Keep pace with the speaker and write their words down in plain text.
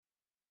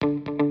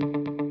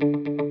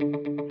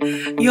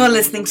You're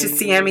listening to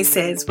Siame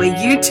Says, where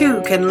you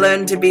too can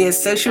learn to be a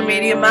social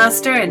media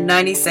master in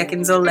 90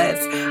 seconds or less.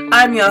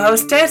 I'm your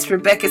hostess,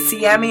 Rebecca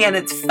Siame, and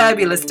it's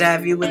fabulous to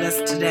have you with us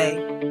today.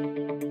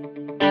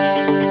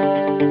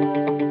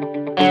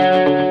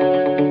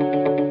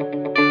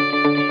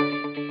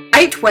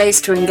 Eight ways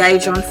to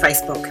engage on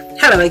Facebook.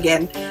 Hello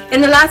again.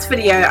 In the last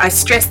video, I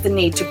stressed the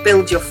need to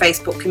build your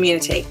Facebook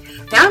community.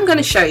 Now I'm going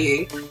to show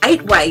you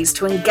 8 ways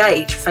to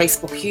engage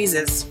Facebook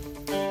users.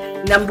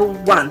 Number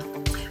 1.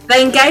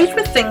 They engage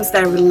with things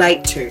they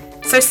relate to.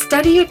 So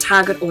study your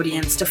target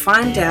audience to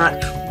find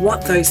out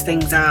what those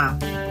things are.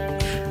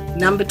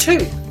 Number 2.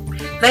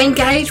 They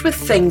engage with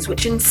things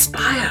which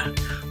inspire.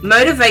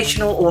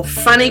 Motivational or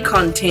funny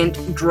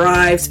content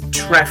drives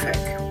traffic.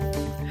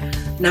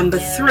 Number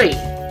 3.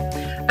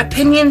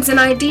 Opinions and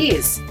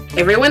ideas.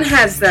 Everyone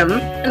has them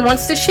and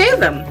wants to share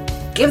them.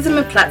 Give them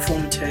a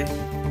platform too.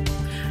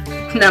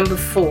 Number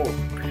 4.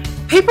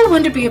 People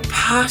want to be a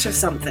part of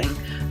something.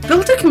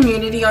 Build a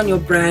community on your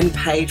brand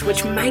page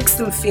which makes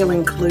them feel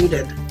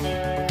included.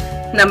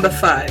 Number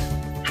 5.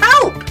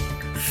 Help!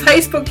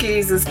 Facebook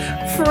users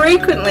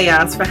frequently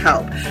ask for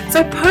help,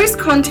 so post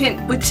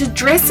content which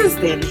addresses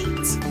their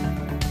needs.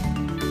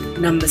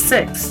 Number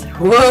 6.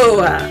 Whoa!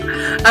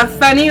 A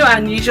funny or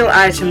unusual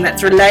item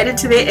that's related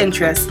to their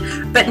interests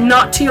but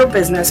not to your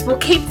business will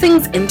keep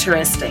things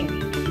interesting.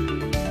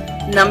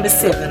 Number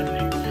 7.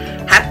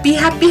 Happy,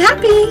 happy,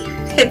 happy!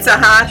 It's a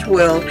harsh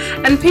world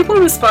and people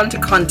respond to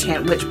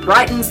content which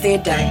brightens their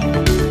day.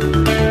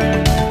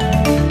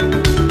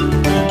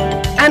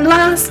 And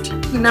last,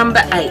 number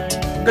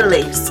 8,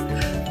 beliefs.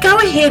 Go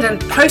ahead and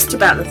post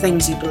about the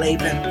things you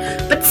believe in,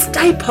 but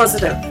stay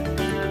positive.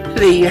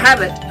 There you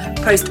have it.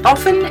 Post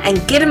often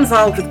and get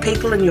involved with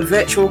people in your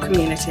virtual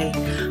community.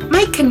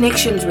 Make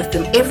connections with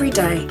them every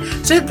day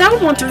so that they'll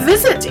want to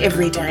visit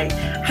every day,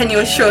 and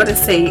you're sure to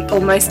see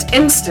almost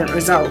instant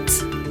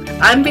results.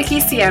 I'm Becky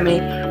Siame,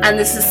 and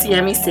this is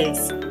Siame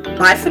Says.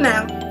 Bye for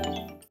now.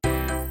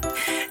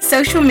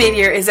 Social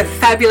media is a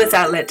fabulous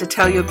outlet to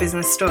tell your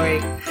business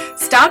story.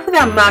 Start with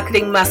our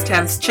marketing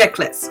must-haves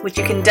checklist, which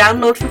you can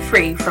download for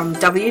free from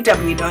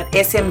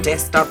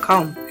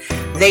www.smdesk.com.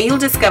 There you'll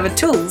discover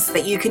tools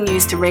that you can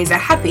use to raise a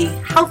happy,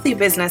 healthy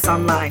business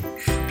online.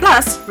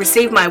 Plus,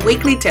 receive my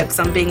weekly tips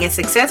on being a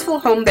successful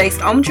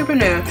home-based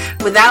entrepreneur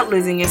without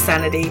losing your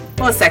sanity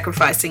or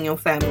sacrificing your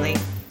family.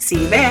 See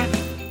you there.